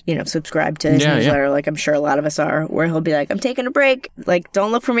like, subscribed to his newsletter. Like I'm sure a lot of us are, where he'll be like, I'm taking a break. Like,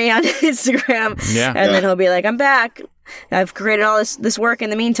 don't look for me on Instagram. Yeah. And then he'll be like, I'm back. I've created all this work in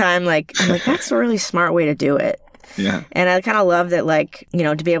the meantime. Like, I'm like, that's a really smart way to do it. Yeah. And I kind of love that, like, you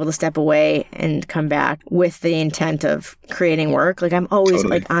know, to be able to step away and come back with the intent of creating work. Like, I'm always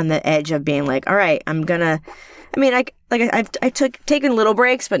Totally. like on the edge of being like, all right, I'm gonna. I mean, I've taken little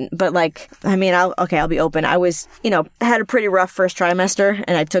breaks, but like, I mean, I'll be open. I was, you know, I had a pretty rough first trimester,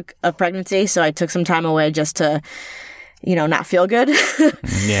 and I took a pregnancy, so I took some time away just to, you know, not feel good.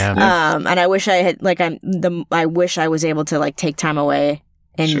 Yeah. And I wish I had, I wish I was able to like take time away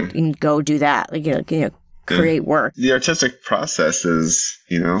and, Sure. and go do that. Like, you know, create work. The artistic process is,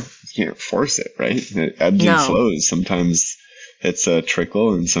 you know, you can't force it, right? It ebbs No. and flows. Sometimes it's a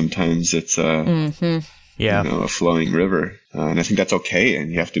trickle, and sometimes it's a Yeah. you know, a flowing river. And I think that's okay,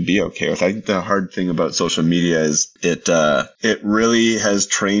 and you have to be okay with it. I think the hard thing about social media is it really has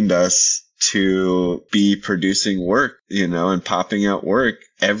trained us to be producing work, you know, and popping out work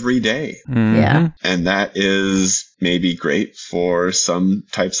every day. Yeah. And that is maybe great for some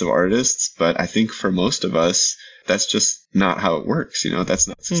types of artists, but I think for most of us, that's just not how it works. You know, that's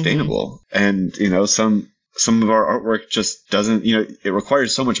not sustainable. And, you know, some of our artwork just doesn't, you know, it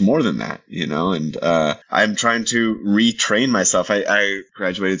requires so much more than that, you know, and I'm trying to retrain myself. I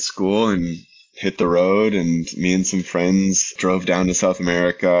graduated school and hit the road, and me and some friends drove down to South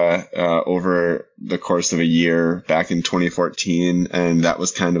America over the course of a year back in 2014. And that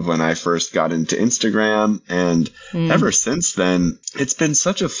was kind of when I first got into Instagram. And ever since then, it's been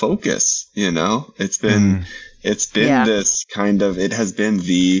such a focus, you know, it's been this kind of, it has been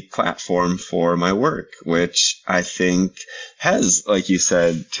the platform for my work, which I think has, like you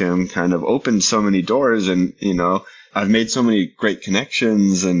said, Tim, kind of opened so many doors. And, you know, I've made so many great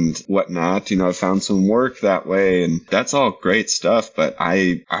connections and whatnot. You know, I've found some work that way, and that's all great stuff. But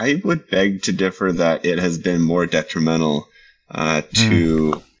I would beg to differ that it has been more detrimental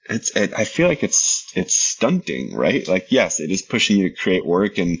to. I feel like it's stunting, right? Like, yes, it is pushing you to create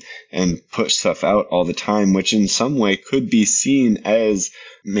work and push stuff out all the time, which in some way could be seen as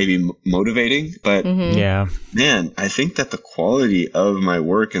maybe motivating. But Yeah. man, I think that the quality of my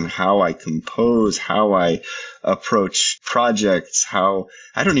work and how I compose, how I approach projects, how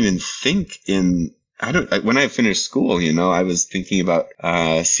I don't even think in. When I finished school, you know, I was thinking about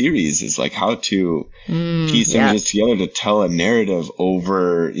series is like how to piece images together to tell a narrative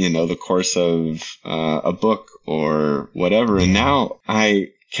over, you know, the course of a book or whatever. And now I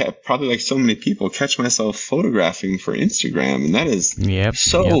probably, like so many people, catch myself photographing for Instagram, and that is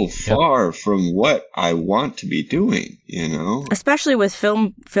far from what I want to be doing, you know. Especially with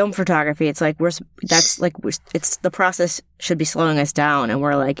film photography, it's like it's the process should be slowing us down, and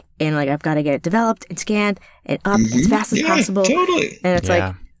we're like, I've got to get it developed and scanned and up as fast as possible. Totally. And it's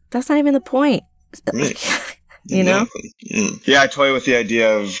like, that's not even the point. Right. you know? Yeah, I toy with the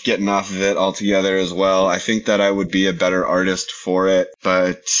idea of getting off of it altogether as well. I think that I would be a better artist for it,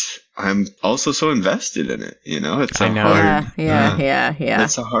 but I'm also so invested in it, you know? It's hard. Yeah.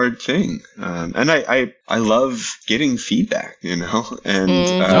 It's a hard thing. And I love getting feedback, you know? And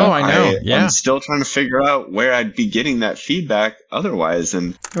I know. I'm still trying to figure out where I'd be getting that feedback otherwise.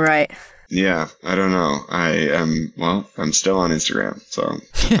 And right. Yeah, I don't know. I'm still on Instagram, so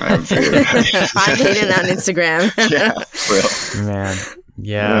I haven't figured it out. I'm Aidan on Instagram. Yeah, real. Man.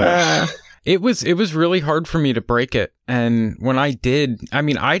 Yeah. It was really hard for me to break it. And when I did, I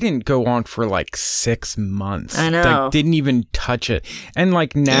mean, I didn't go on for like 6 months. I know. Like, didn't even touch it. And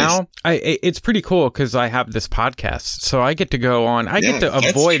like now, it's pretty cool because I have this podcast. So I get to go on, I get to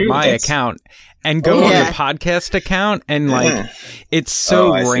avoid my account and go on the podcast account. And like, it's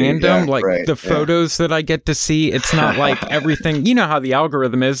so random. The photos that I get to see, it's not like everything, you know how the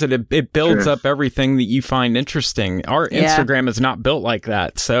algorithm is, that it builds up everything that you find interesting. Our Instagram is not built like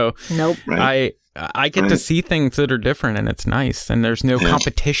that. So nope. I get to see things that are different, and it's nice, and there's no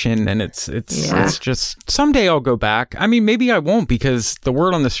competition, and it's just, someday I'll go back. I mean, maybe I won't, because the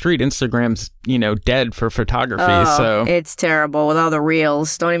word on the street, Instagram's, dead for photography. So it's terrible with all the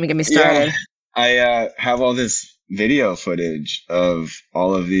reels. Don't even get me started. I have all this video footage of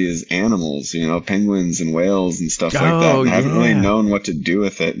all of these animals, penguins and whales and stuff like that. And I haven't really known what to do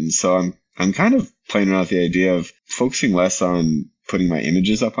with it, and so I'm kind of playing around with the idea of focusing less on putting my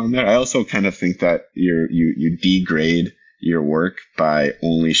images up on there. I also kind of think that you degrade your work by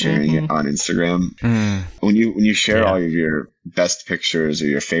only sharing it on Instagram. When you share all of your best pictures or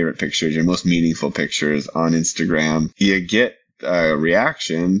your favorite pictures, your most meaningful pictures on Instagram, you get a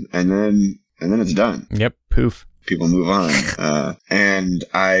reaction, and then it's done. Yep. Poof. People move on. And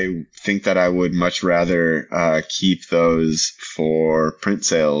I think that I would much rather keep those for print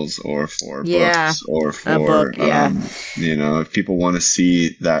sales or for books or for, book, if people want to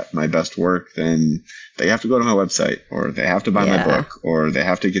see that my best work, then they have to go to my website, or they have to buy my book, or they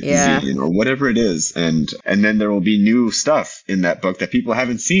have to get the zine, or whatever it is. And then there will be new stuff in that book that people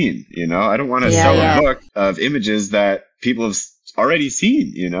haven't seen. I don't want to sell a book of images that people have already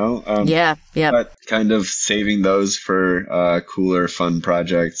seen, but kind of saving those for cooler, fun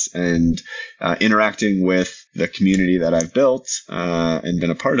projects, and interacting with the community that I've built and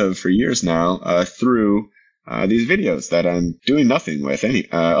been a part of for years now through these videos that I'm doing nothing with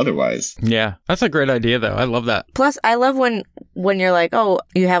otherwise. Yeah, that's a great idea, though. I love that. Plus, I love when you're like, oh,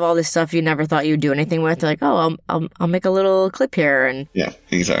 you have all this stuff you never thought you'd do anything with. Like, oh, I'll make a little clip here, and yeah,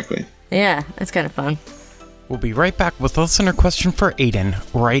 exactly. Yeah, that's kind of fun. We'll be right back with a listener question for Aidan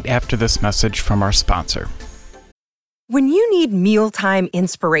right after this message from our sponsor. When you need mealtime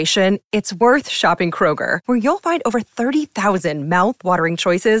inspiration, it's worth shopping Kroger, where you'll find over 30,000 mouth-watering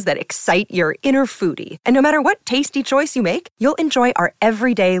choices that excite your inner foodie. And no matter what tasty choice you make, you'll enjoy our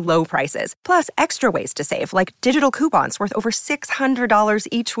everyday low prices, plus extra ways to save, like digital coupons worth over $600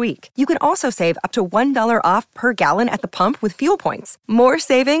 each week. You can also save up to $1 off per gallon at the pump with fuel points. More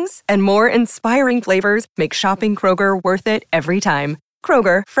savings and more inspiring flavors make shopping Kroger worth it every time.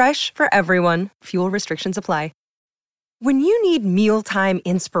 Kroger, fresh for everyone. Fuel restrictions apply. When you need mealtime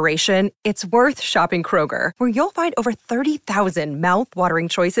inspiration, it's worth shopping Kroger, where you'll find over 30,000 mouth-watering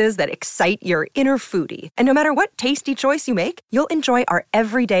choices that excite your inner foodie. And no matter what tasty choice you make, you'll enjoy our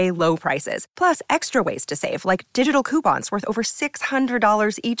everyday low prices, plus extra ways to save, like digital coupons worth over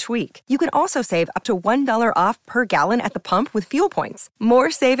 $600 each week. You can also save up to $1 off per gallon at the pump with fuel points.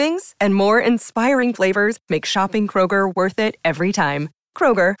 More savings and more inspiring flavors make shopping Kroger worth it every time.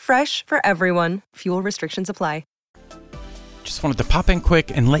 Kroger, fresh for everyone. Fuel restrictions apply. Just wanted to pop in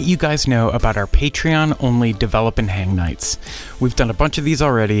quick and let you guys know about our Patreon-only Develop and Hang nights. We've done a bunch of these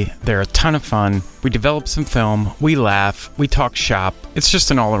already. They're a ton of fun. We develop some film, we laugh, we talk shop. It's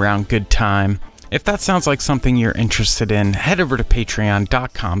just an all-around good time. If that sounds like something you're interested in, head over to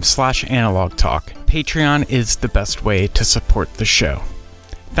patreon.com/analogtalk. Patreon is the best way to support the show.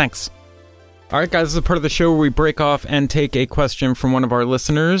 Thanks. All right, guys, this is a part of the show where we break off and take a question from one of our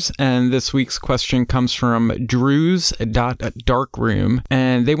listeners. And this week's question comes from Drews.Darkroom.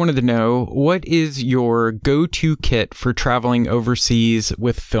 And they wanted to know, what is your go-to kit for traveling overseas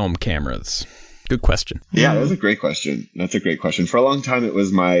with film cameras? Good question. Yeah, that's a great question. That's a great question. For a long time, it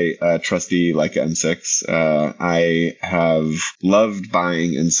was my trusty Leica M6. I have loved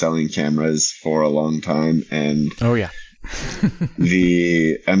buying and selling cameras for a long time. And oh, yeah.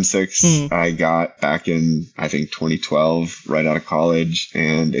 The M6 I got back in, I think, 2012, right out of college,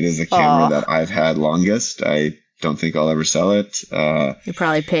 and it is a camera that I've had longest. I don't think I'll ever sell it. You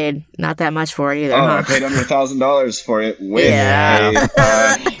probably paid not that much for it either. I paid under $1,000 for it with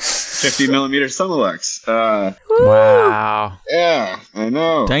 50 millimeter Summilux. Wow. Yeah, I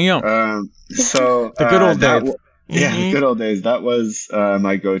know. Damn. So the good old days. Yeah, the good old days. That was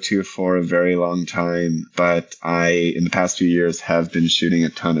my go-to for a very long time. But I, in the past few years, have been shooting a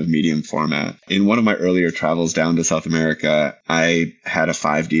ton of medium format. In one of my earlier travels down to South America, I had a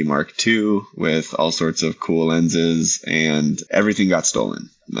 5D Mark II with all sorts of cool lenses, and everything got stolen.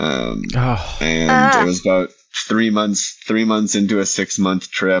 It was about 3 months into a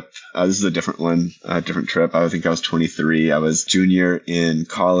 6-month trip. This is a different one, a different trip. I think I was 23. I was junior in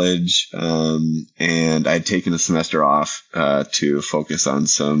college, and I'd taken a semester off to focus on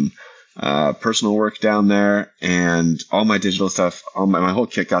some personal work down there, and all my digital stuff, my whole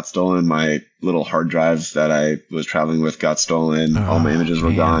kit got stolen. My little hard drives that I was traveling with got stolen. All my images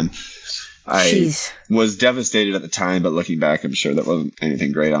were gone. I was devastated at the time, but looking back, I'm sure that wasn't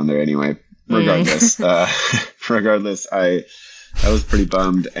anything great on there anyway. Regardless, I was pretty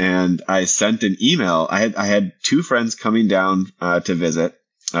bummed, and I sent an email. I had 2 friends coming down to visit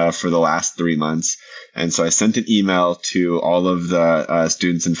for the last 3 months, and so I sent an email to all of the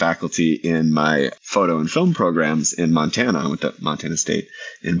students and faculty in my photo and film programs in Montana. I went to Montana State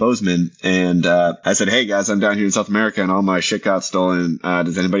in Bozeman, and I said, "Hey guys, I'm down here in South America, and all my shit got stolen.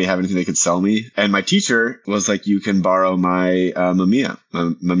 Does anybody have anything they could sell me?" And my teacher was like, "You can borrow my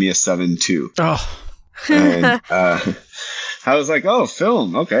Mamiya 7 II." Oh. And I was like, "Oh,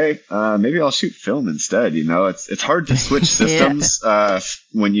 film. Okay. Maybe I'll shoot film instead." You know, it's hard to switch systems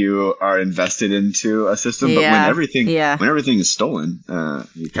when you are invested into a system, but when everything is stolen,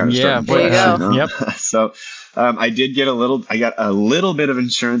 you kind of start. There you go. You know? Yep. So I got a little bit of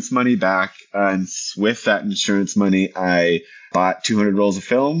insurance money back, and with that insurance money, I bought 200 rolls of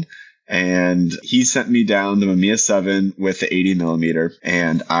film. And he sent me down the Mamiya 7 with the 80 millimeter,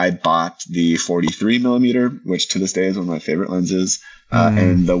 and I bought the 43 millimeter, which to this day is one of my favorite lenses,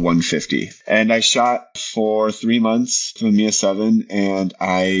 and the 150. And I shot for 3 months the Mamiya 7, and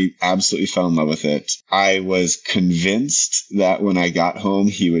I absolutely fell in love with it. I was convinced that when I got home,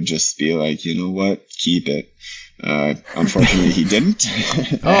 he would just be like, "You know what? Keep it." Unfortunately, he didn't.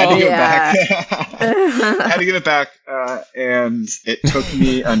 I had to give it back. And it took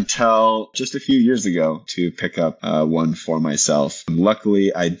me until just a few years ago to pick up one for myself.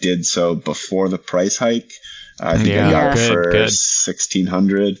 Luckily, I did so before the price hike. I think I got it for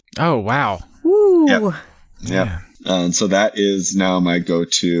 $1,600. Oh, wow. Woo. Yep. And so that is now my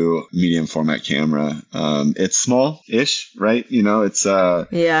go-to medium format camera. It's small-ish, right? You know, it's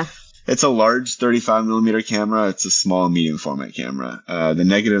It's a large 35 millimeter camera. It's a small medium format camera. The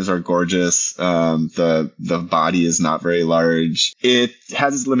negatives are gorgeous. The body is not very large. It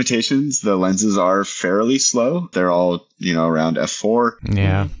has its limitations. The lenses are fairly slow. They're all, around f4.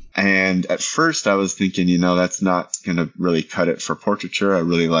 Yeah. And at first I was thinking, that's not going to really cut it for portraiture. I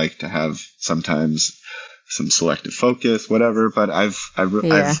really like to have sometimes some selective focus, whatever. But I've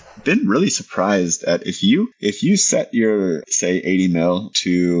been really surprised at if you set your, say, 80 mil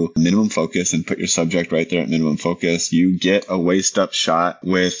to minimum focus and put your subject right there at minimum focus, you get a waist up shot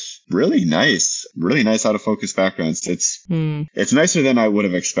with really nice out of focus backgrounds. It's nicer than I would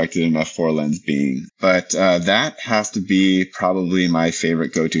have expected an f4 lens being. But that has to be probably my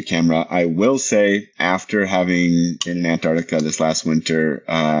favorite go-to camera. I will say, after having been in Antarctica this last winter,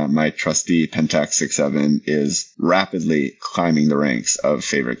 my trusty Pentax 6.7 is rapidly climbing the ranks of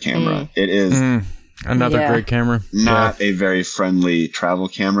favorite camera. It is another great camera. Not a very friendly travel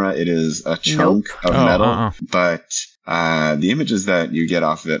camera. It is a chunk of metal, but the images that you get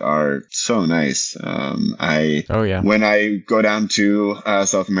off of it are so nice. When I go down to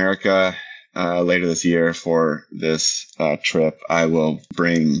South America later this year for this trip, I will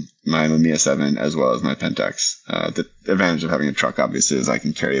bring my Mamiya 7 as well as my Pentax. The advantage of having a truck, obviously, is I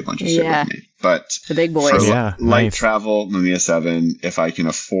can carry a bunch of shit with me. But the big boys. For light travel, Mamiya 7, if I can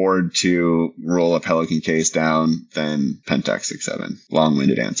afford to roll a Pelican case down, then Pentax 6.7.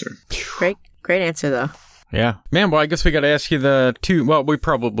 Long-winded answer. Great answer, though. Yeah. Man, well, I guess we got to ask you the two. Well, we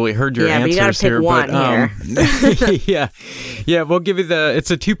probably heard your answers but you gotta pick one here. Yeah, we'll give you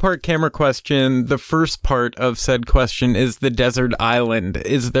it's a 2-part camera question. The first part of said question is the desert island.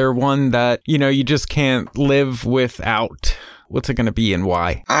 Is there one that, you just can't live without? What's it going to be and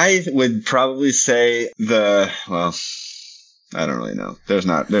why? I would probably say I don't really know. There's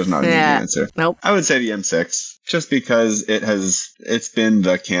not an easy answer. Nope. I would say the M6, just because it's been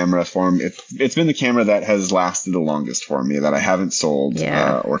the camera for me. It's been the camera that has lasted the longest for me, that I haven't sold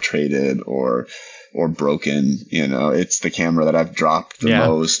or traded or broken. It's the camera that I've dropped the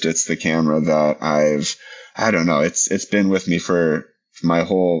most. It's the camera that I don't know. It's been with me for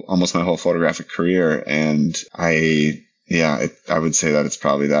almost my whole photographic career. And Yeah, I would say that it's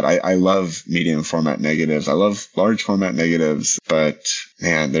probably that. I love medium format negatives. I love large format negatives, but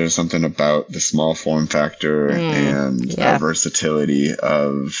man, there's something about the small form factor and versatility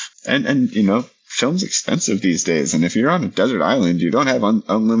of, and you know, film's expensive these days. And if you're on a desert island, you don't have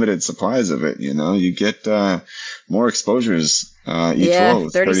unlimited supplies of it. You know, you get more exposures each roll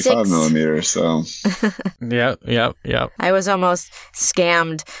with 35 millimeters. So yeah. I was almost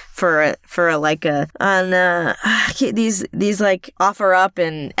scammed for these like Offer Up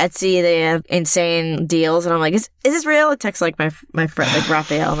and Etsy. They have insane deals, and I'm like, is this real? I text like my friend like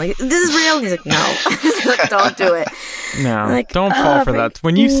Raphael. I'm like, this is real. And he's like, no, like, don't do it. No, like, don't fall for that.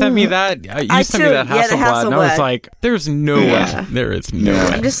 When you sent me that, sent me that Hasselblad, and I was like, there's no way. There is no way.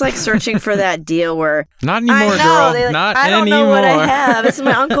 I'm just like searching for that deal where not anymore, girl. Like, not I don't anymore. know what I have. This is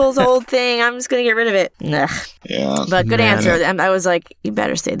my uncle's old thing. I'm just gonna get rid of it. Ugh. Yeah, but good answer. I was like, you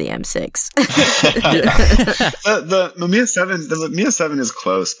better stay the M6. The Mamiya 7, the Mamiya 7 is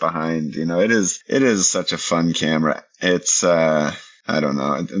close behind. You know, it is such a fun camera. It's I don't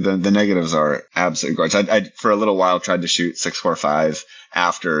know. The negatives are absolutely gorgeous. I for a little while tried to shoot 645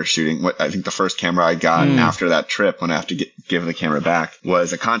 after shooting what I think the first camera I got after that trip when I have to give the camera back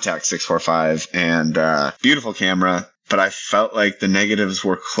was a Contax 645, and beautiful camera. But I felt like the negatives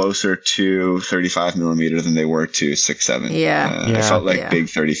were closer to 35 millimeter than they were to 6.7. Yeah. I felt like big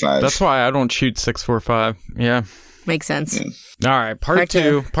 35. That's why I don't shoot 645. Yeah. Makes sense. Yeah. All right, part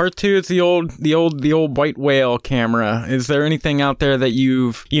two. Part two is the old white whale camera. Is there anything out there that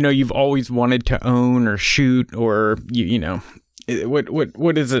you've always wanted to own or shoot, or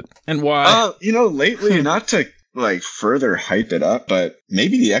what is it and why? Lately, not to like further hype it up, but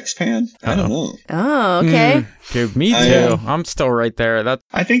maybe the X-Pan. I don't know. Oh, okay. Dude, me too. I'm still right there.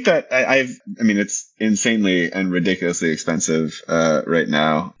 I think that it's insanely and ridiculously expensive right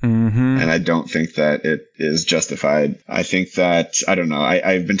now, and I don't think that it is justified. I think that, I don't know,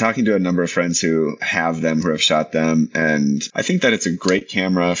 I've been talking to a number of friends who have them, who have shot them, and I think that it's a great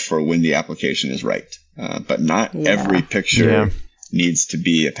camera for when the application is right, but not every picture needs to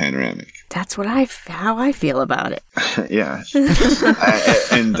be a panoramic. That's how I feel about it. Yeah.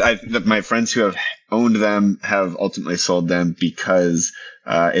 My friends who have owned them have ultimately sold them because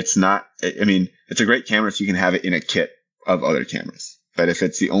it's not, it's a great camera if you can have it in a kit of other cameras. But if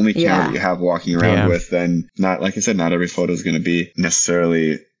it's the only camera you have walking around with, then not, like I said, not every photo is going to be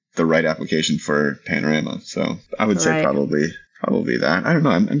necessarily the right application for panorama. So I would say probably that. I don't know.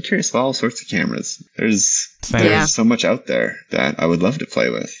 I'm curious about all sorts of cameras. There's so much out there that I would love to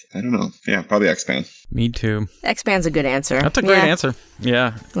play with. I don't know. Yeah, probably X-Pan. Me too. X-Pan's a good answer. That's a great answer.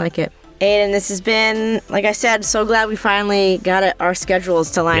 Yeah. Like it. Aidan, this has been, like I said, so glad we finally got our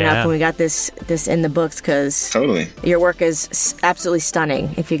schedules to line up and we got this in the books, because your work is absolutely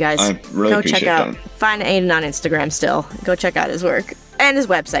stunning. If you guys go check out, find Aidan on Instagram still. Go check out his work and his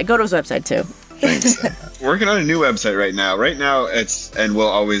website. Go to his website too. Thanks. Working on a new website right now. Right now, it's and will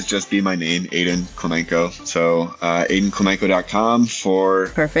always just be my name, Aidan Klimenko. So AidanKlimenko.com for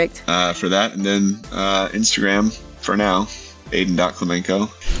that, and then Instagram for now, Aidan.Klimenko.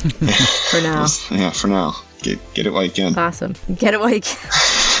 For now. For now. Get it while you can. Awesome. Get it while you can.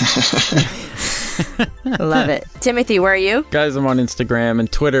 Love it. Timothy, where are you? Guys, I'm on Instagram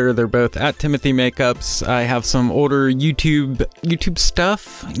and Twitter. They're both at Timothy Makeups. I have some older YouTube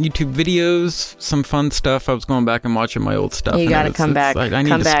stuff, YouTube videos, some fun stuff. I was going back and watching my old stuff. You got to come back. I need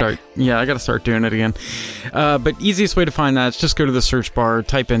to start. Yeah, I got to start doing it again. But easiest way to find that is just go to the search bar,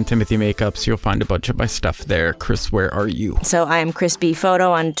 type in Timothy Makeups. You'll find a bunch of my stuff there. Chris, where are you? So I am Chris B.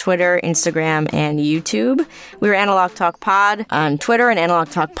 Photo on Twitter, Instagram, and YouTube. We're Analog Talk Pod on Twitter and Analog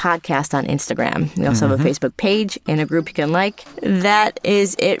Talk Podcast on Instagram. We also have a Facebook page and a group you can like. That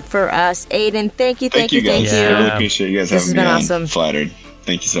is it for us. Aidan, thank you. Thank you. I really appreciate you guys having me on. This has been awesome. Flattered.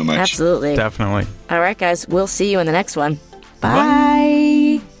 Thank you so much. Absolutely. Definitely. All right, guys. We'll see you in the next one.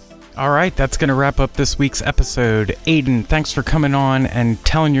 Bye. All right, that's going to wrap up this week's episode. Aidan, thanks for coming on and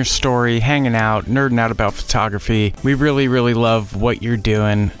telling your story, hanging out, nerding out about photography. We really, really love what you're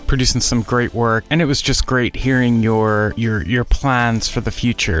doing, producing some great work, and it was just great hearing your plans for the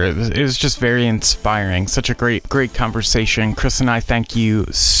future. It was just very inspiring. Such a great conversation. Chris and I thank you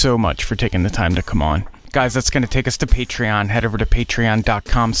so much for taking the time to come on. Guys, that's going to take us to Patreon. Head over to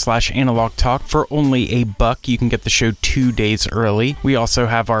patreon.com/analogtalk. For only $1, you can get the show 2 days early. We also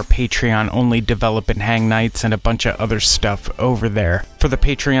have our Patreon-only develop and hang nights and a bunch of other stuff over there. For the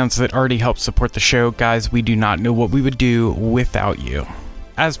Patreons that already help support the show, guys, we do not know what we would do without you.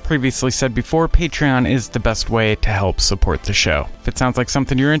 As previously said before, Patreon is the best way to help support the show. If it sounds like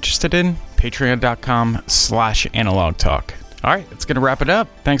something you're interested in, patreon.com/analogtalk. All right, that's going to wrap it up.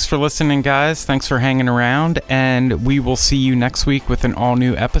 Thanks for listening, guys. Thanks for hanging around, and we will see you next week with an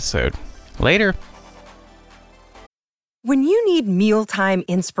all-new episode. Later. When you need mealtime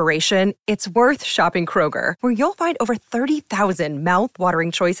inspiration, it's worth shopping Kroger, where you'll find over 30,000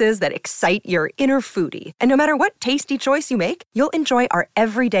 mouth-watering choices that excite your inner foodie. And no matter what tasty choice you make, you'll enjoy our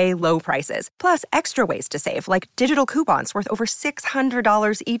everyday low prices, plus extra ways to save, like digital coupons worth over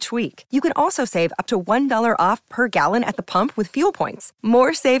 $600 each week. You can also save up to $1 off per gallon at the pump with fuel points.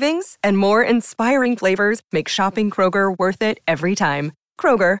 More savings and more inspiring flavors make shopping Kroger worth it every time.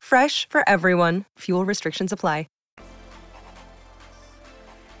 Kroger, fresh for everyone. Fuel restrictions apply.